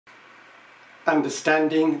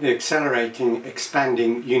Understanding the Accelerating,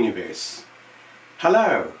 Expanding Universe.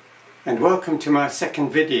 Hello, and welcome to my second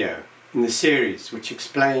video in the series which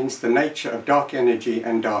explains the nature of dark energy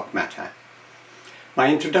and dark matter. My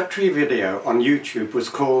introductory video on YouTube was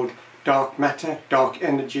called Dark Matter, Dark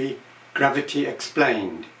Energy, Gravity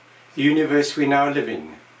Explained, the Universe We Now Live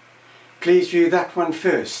In. Please view that one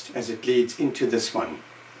first as it leads into this one.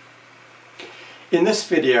 In this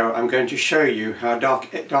video I'm going to show you how dark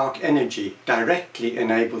energy directly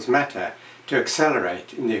enables matter to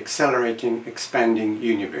accelerate in the accelerating, expanding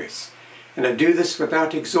universe. And I do this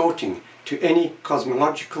without exhorting to any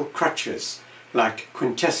cosmological crutches like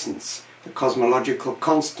Quintessence, the Cosmological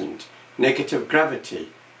Constant, negative gravity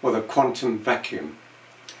or the quantum vacuum.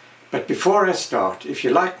 But before I start, if you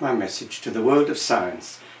like my message to the world of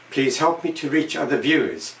science, please help me to reach other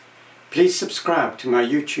viewers. Please subscribe to my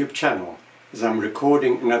YouTube channel, as I'm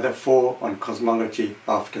recording another 4 on cosmology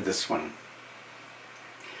after this one.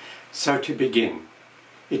 So to begin,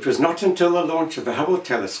 it was not until the launch of the Hubble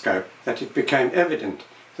telescope that it became evident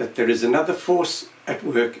that there is another force at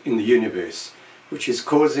work in the universe, which is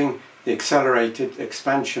causing the accelerated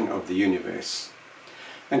expansion of the universe.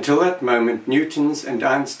 Until that moment, Newton's and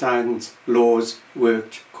Einstein's laws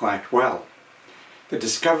worked quite well. The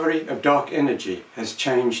discovery of dark energy has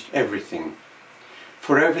changed everything.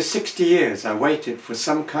 For over 60 years I waited for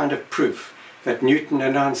some kind of proof that Newton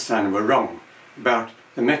and Einstein were wrong about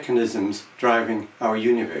the mechanisms driving our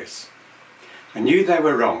universe. I knew they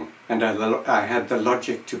were wrong, and I had the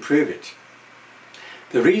logic to prove it.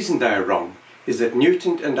 The reason they are wrong is that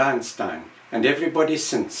Newton and Einstein and everybody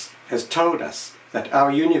since has told us that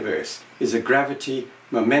our universe is a gravity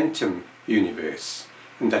momentum universe,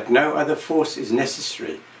 and that no other force is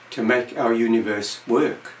necessary to make our universe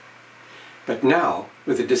work. But now,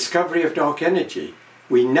 with the discovery of dark energy,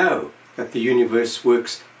 we know that the universe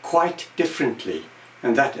works quite differently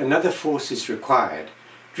and that another force is required,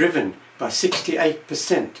 driven by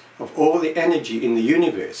 68% of all the energy in the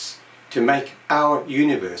universe, to make our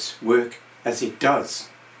universe work as it does.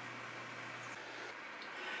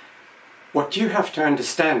 What you have to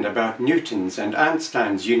understand about Newton's and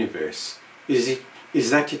Einstein's universe is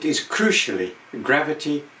that it is crucially a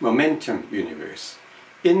gravity momentum universe.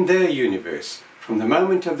 In their universe, from the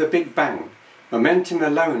moment of the Big Bang, momentum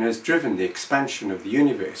alone has driven the expansion of the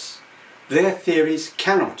universe. Their theories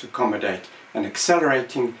cannot accommodate an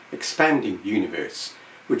accelerating, expanding universe,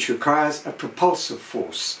 which requires a propulsive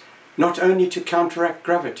force, not only to counteract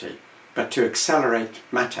gravity, but to accelerate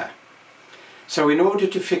matter. So in order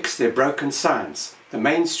to fix their broken science, the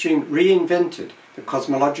mainstream reinvented the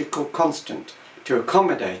cosmological constant to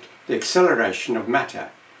accommodate the acceleration of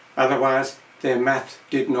matter. Otherwise, their math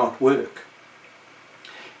did not work.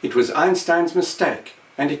 It was Einstein's mistake,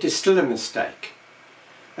 and it is still a mistake.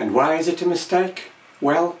 And why is it a mistake?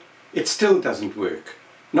 Well, it still doesn't work,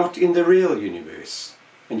 not in the real universe.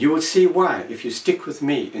 And you will see why if you stick with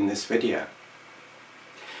me in this video.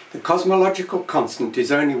 The cosmological constant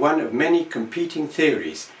is only one of many competing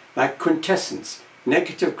theories like quintessence,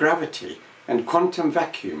 negative gravity, and quantum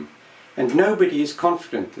vacuum, and nobody is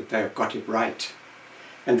confident that they have got it right.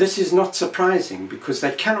 And this is not surprising, because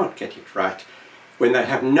they cannot get it right when they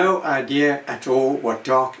have no idea at all what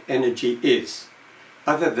dark energy is,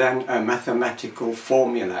 other than a mathematical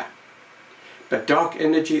formula. But dark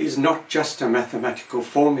energy is not just a mathematical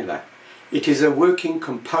formula. It is a working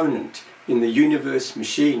component in the universe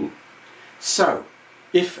machine. So,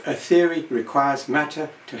 if a theory requires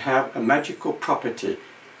matter to have a magical property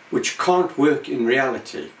which can't work in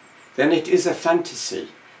reality, then it is a fantasy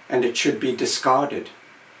and it should be discarded.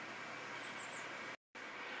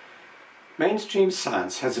 Mainstream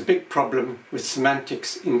science has a big problem with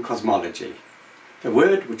semantics in cosmology. The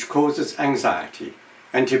word which causes anxiety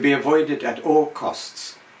and to be avoided at all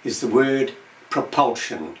costs is the word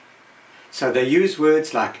propulsion. So they use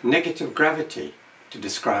words like negative gravity to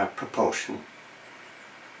describe propulsion.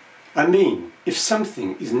 I mean, if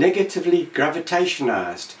something is negatively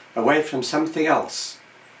gravitationized away from something else,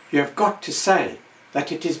 you have got to say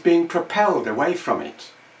that it is being propelled away from it.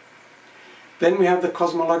 Then we have the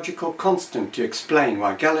cosmological constant to explain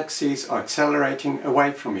why galaxies are accelerating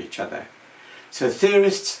away from each other. So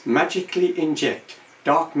theorists magically inject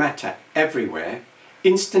dark matter everywhere,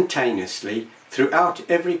 instantaneously, throughout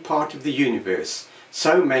every part of the universe,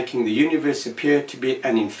 so making the universe appear to be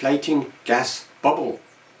an inflating gas bubble.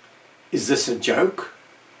 Is this a joke?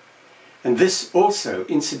 And this also,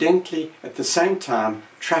 incidentally, at the same time,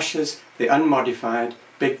 trashes the unmodified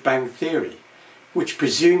Big Bang theory, which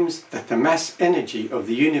presumes that the mass energy of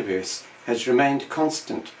the universe has remained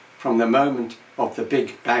constant from the moment of the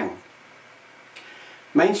Big Bang.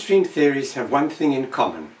 Mainstream theories have one thing in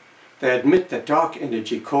common. They admit that dark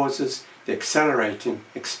energy causes the accelerating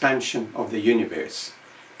expansion of the universe,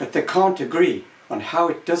 but they can't agree on how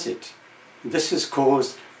it does it. This has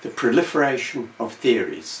caused the proliferation of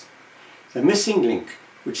theories. The missing link,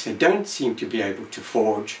 which they don't seem to be able to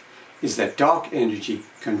forge, is that dark energy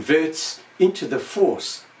converts into the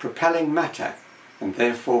force propelling matter and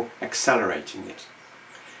therefore accelerating it.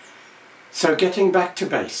 So getting back to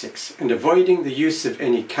basics and avoiding the use of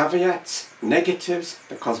any caveats, negatives,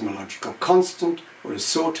 the cosmological constant or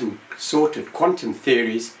assorted quantum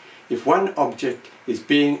theories, if one object is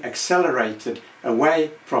being accelerated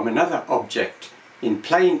away from another object, in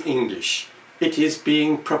plain English, it is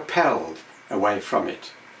being propelled away from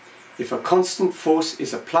it. If a constant force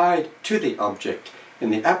is applied to the object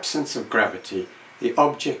in the absence of gravity, the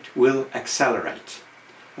object will accelerate.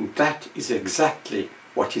 And that is exactly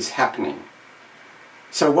what is happening.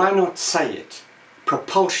 So why not say it?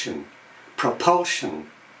 Propulsion. Propulsion.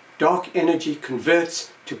 Dark energy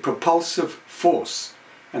converts to propulsive force,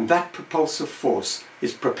 and that propulsive force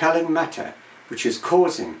is propelling matter, which is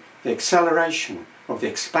causing the acceleration of the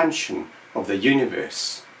expansion of the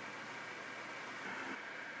universe.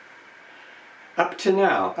 Up to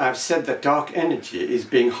now, I've said that dark energy is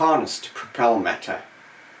being harnessed to propel matter.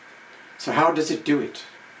 So how does it do it?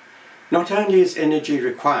 Not only is energy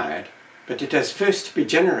required, but it has first to be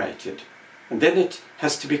generated, and then it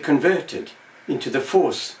has to be converted into the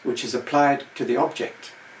force which is applied to the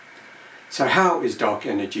object. So how is dark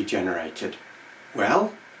energy generated?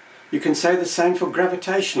 Well, you can say the same for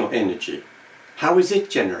gravitational energy. How is it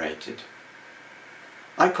generated?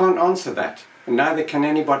 I can't answer that, and neither can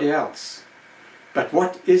anybody else. But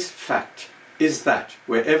what is fact is that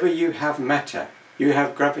wherever you have matter, you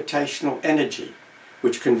have gravitational energy,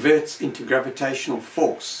 which converts into gravitational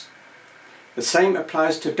force. The same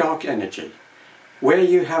applies to dark energy. Where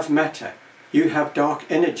you have matter, you have dark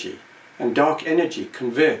energy, and dark energy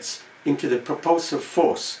converts into the propulsive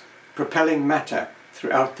force, propelling matter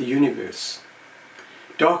throughout the universe.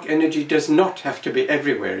 Dark energy does not have to be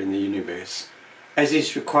everywhere in the universe, as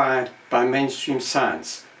is required by mainstream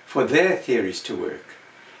science for their theories to work.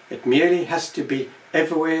 It merely has to be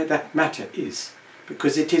everywhere that matter is,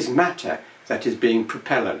 because it is matter that is being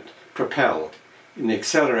propelled in the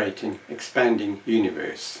accelerating, expanding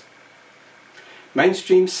universe.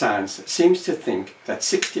 Mainstream science seems to think that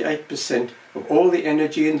 68% of all the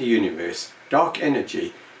energy in the universe, dark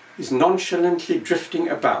energy, is nonchalantly drifting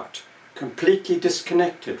about, completely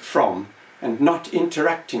disconnected from and not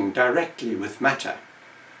interacting directly with matter,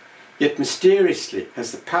 yet mysteriously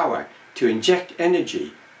has the power to inject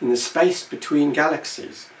energy in the space between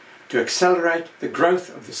galaxies, to accelerate the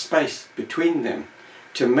growth of the space between them,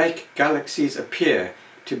 to make galaxies appear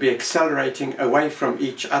to be accelerating away from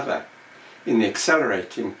each other in the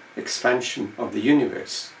accelerating expansion of the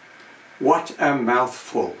universe. What a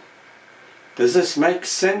mouthful! Does this make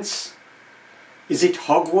sense? Is it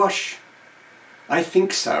hogwash? I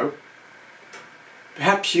think so.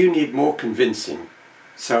 Perhaps you need more convincing,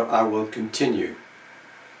 so I will continue.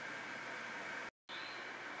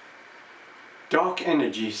 Dark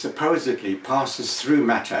energy supposedly passes through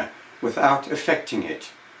matter without affecting it,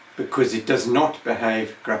 because it does not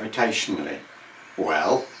behave gravitationally.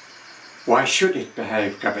 Well, why should it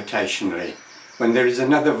behave gravitationally when there is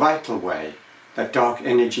another vital way that dark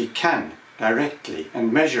energy can directly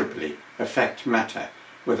and measurably affect matter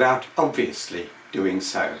without obviously doing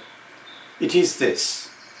so? It is this: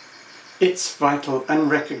 its vital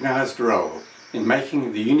unrecognized role in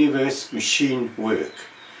making the universe machine work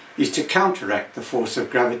is to counteract the force of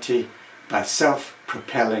gravity by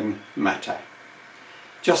self-propelling matter.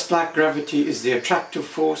 Just like gravity is the attractive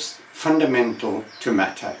force fundamental to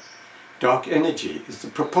matter, dark energy is the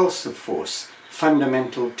propulsive force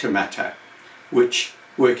fundamental to matter, which,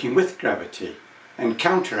 working with gravity and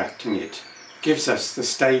counteracting it, gives us the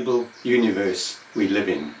stable universe we live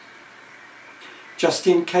in. Just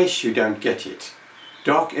in case you don't get it,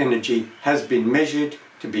 dark energy has been measured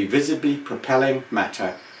to be visibly propelling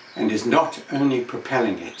matter, and is not only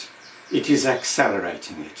propelling it, it is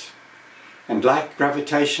accelerating it. And like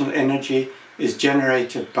gravitational energy is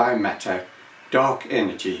generated by matter, dark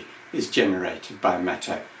energy is generated by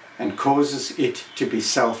matter and causes it to be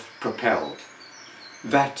self-propelled.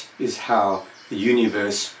 That is how the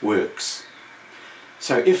universe works.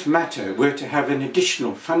 So if matter were to have an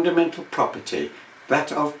additional fundamental property,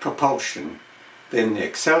 that of propulsion, then the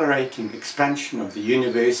accelerating expansion of the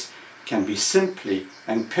universe can be simply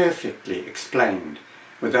and perfectly explained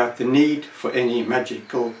without the need for any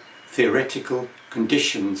magical theoretical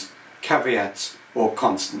conditions, caveats or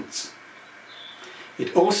constants.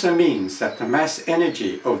 It also means that the mass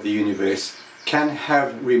energy of the universe can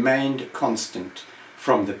have remained constant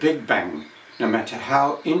from the Big Bang, no matter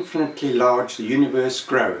how infinitely large the universe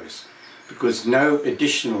grows, because no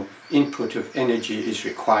additional input of energy is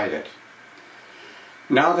required.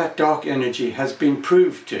 Now that dark energy has been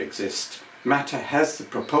proved to exist, matter has the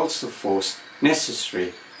propulsive force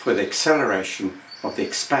necessary for the acceleration of the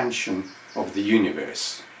expansion of the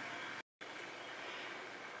universe.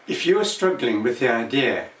 If you are struggling with the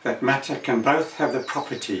idea that matter can both have the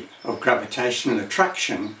property of gravitational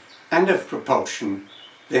attraction and of propulsion,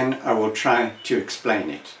 then I will try to explain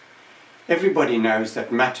it. Everybody knows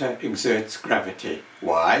that matter exerts gravity.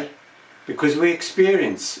 Why? Because we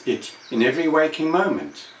experience it in every waking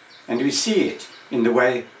moment, and we see it in the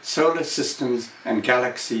way solar systems and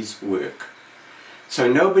galaxies work.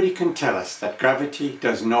 So nobody can tell us that gravity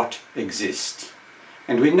does not exist.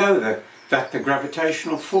 And we know that the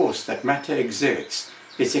gravitational force that matter exerts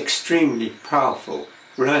is extremely powerful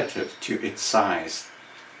relative to its size.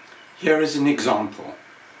 Here is an example.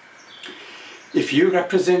 If you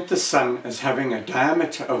represent the Sun as having a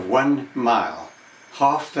diameter of 1 mile,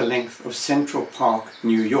 half the length of Central Park,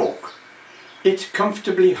 New York, it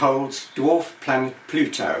comfortably holds dwarf planet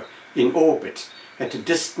Pluto in orbit at a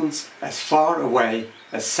distance as far away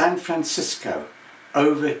as San Francisco,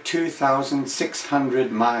 over 2,600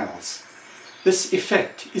 miles. This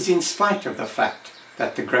effect is in spite of the fact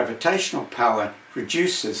that the gravitational power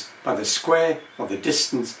reduces by the square of the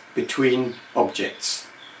distance between objects.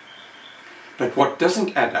 But what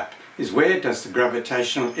doesn't add up is, where does the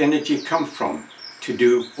gravitational energy come from to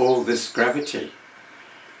do all this gravity?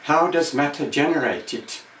 How does matter generate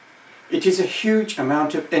it? It is a huge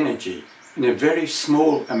amount of energy in a very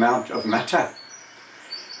small amount of matter.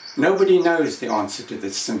 Nobody knows the answer to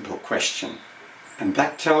this simple question, and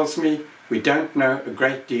that tells me we don't know a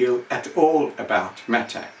great deal at all about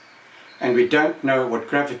matter, and we don't know what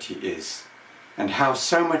gravity is, and how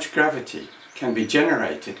so much gravity can be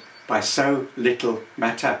generated by so little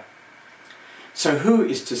matter. So who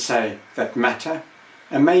is to say that matter,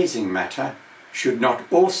 amazing matter, should not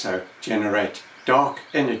also generate dark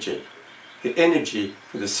energy, the energy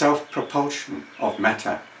for the self-propulsion of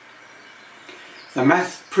matter? The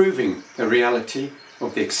math proving the reality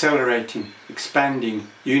of the accelerating, expanding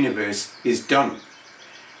universe is done.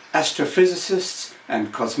 Astrophysicists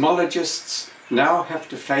and cosmologists now have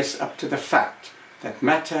to face up to the fact that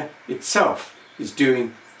matter itself is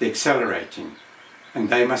doing the accelerating, and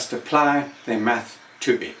they must apply their math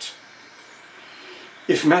to it.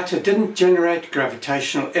 If matter didn't generate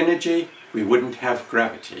gravitational energy, we wouldn't have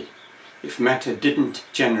gravity. If matter didn't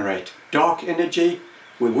generate dark energy,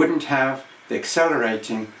 we wouldn't have the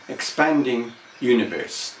accelerating, expanding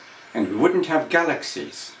universe, and we wouldn't have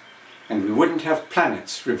galaxies, and we wouldn't have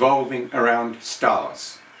planets revolving around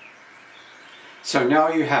stars. So now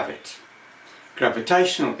you have it.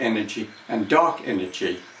 Gravitational energy and dark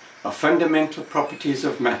energy are fundamental properties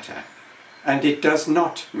of matter, and it does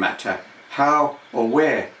not matter how or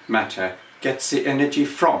where matter gets the energy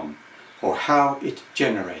from, or how it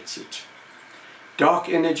generates it. Dark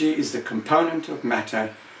energy is the component of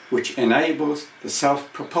matter which enables the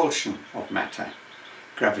self-propulsion of matter.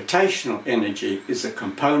 Gravitational energy is a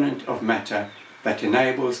component of matter that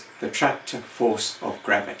enables the attractive force of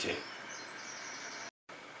gravity.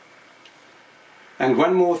 And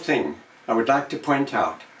one more thing I would like to point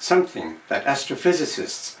out, something that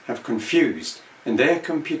astrophysicists have confused in their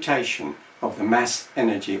computation of the mass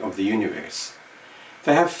energy of the universe.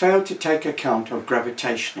 They have failed to take account of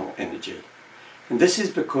gravitational energy, and this is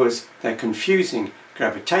because they're confusing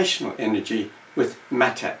gravitational energy with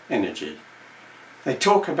matter energy. They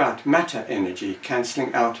talk about matter energy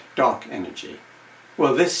cancelling out dark energy.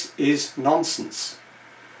 Well, this is nonsense.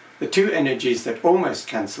 The two energies that almost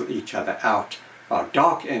cancel each other out are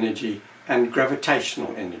dark energy and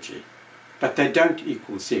gravitational energy, but they don't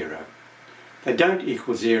equal zero. They don't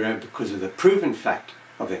equal zero because of the proven fact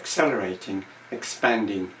of the accelerating,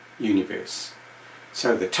 expanding universe.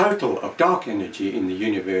 So the total of dark energy in the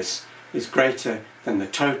universe is greater than the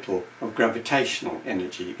total of gravitational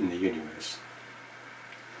energy in the universe.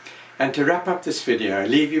 And to wrap up this video, I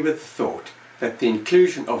leave you with the thought that the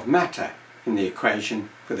inclusion of matter in the equation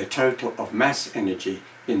for the total of mass energy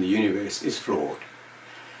in the universe is flawed.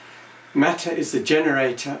 Matter is the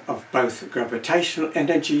generator of both gravitational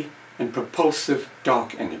energy and propulsive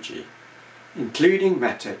dark energy. Including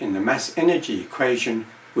matter in the mass energy equation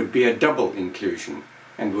would be a double inclusion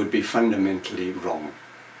and would be fundamentally wrong.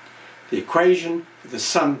 The equation for the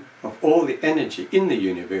sum of all the energy in the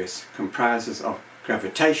universe comprises of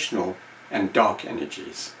gravitational and dark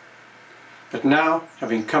energies. But now,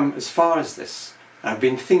 having come as far as this, I've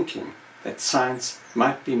been thinking that science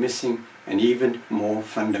might be missing an even more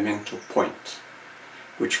fundamental point,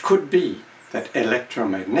 which could be that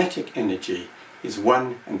electromagnetic energy is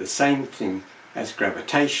one and the same thing as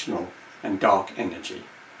gravitational and dark energy.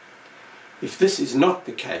 If this is not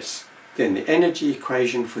the case, then the energy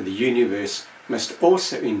equation for the universe must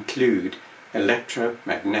also include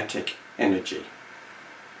electromagnetic energy.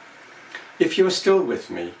 If you're still with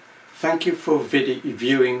me, thank you for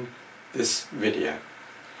viewing this video.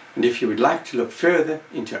 And if you would like to look further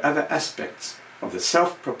into other aspects of the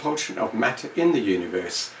self-propulsion of matter in the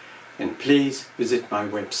universe, then please visit my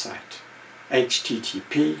website,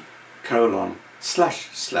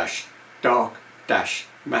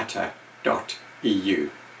 http://dark-matter.eu,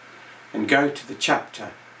 and go to the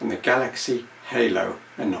chapter on the galaxy halo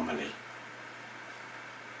anomaly.